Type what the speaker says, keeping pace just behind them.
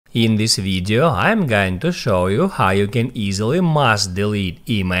In this video, I'm going to show you how you can easily mass delete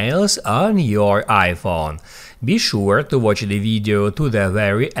emails on your iPhone. Be sure to watch the video to the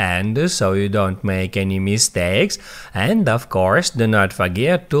very end so you don't make any mistakes, and of course do not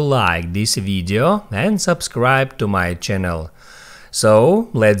forget to like this video and subscribe to my channel. So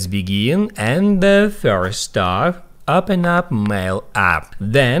let's begin, and first off, open up Mail app,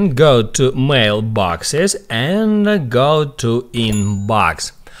 then go to Mailboxes and go to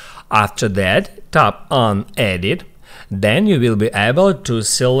Inbox. After that, tap on Edit, then you will be able to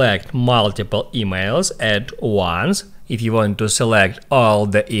select multiple emails at once. If you want to select all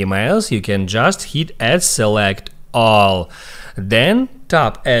the emails, you can just hit Add Select All. Then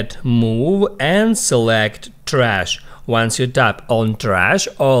tap at Move and select Trash. Once you tap on Trash,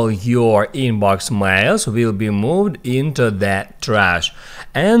 all your inbox mails will be moved into that trash.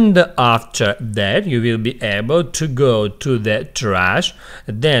 And after that, you will be able to go to the trash,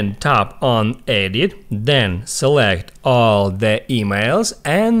 then tap on Edit, then select all the emails,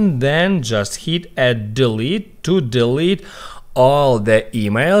 and then just hit Add Delete to delete all the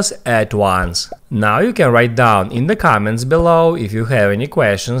emails at once. Now you can write down in the comments below if you have any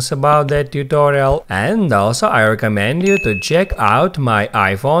questions about that tutorial, and also I recommend you to check out my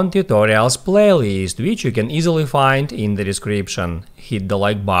iPhone tutorials playlist, which you can easily find in the description. Hit the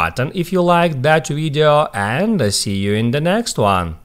like button if you liked that video, and see you in the next one.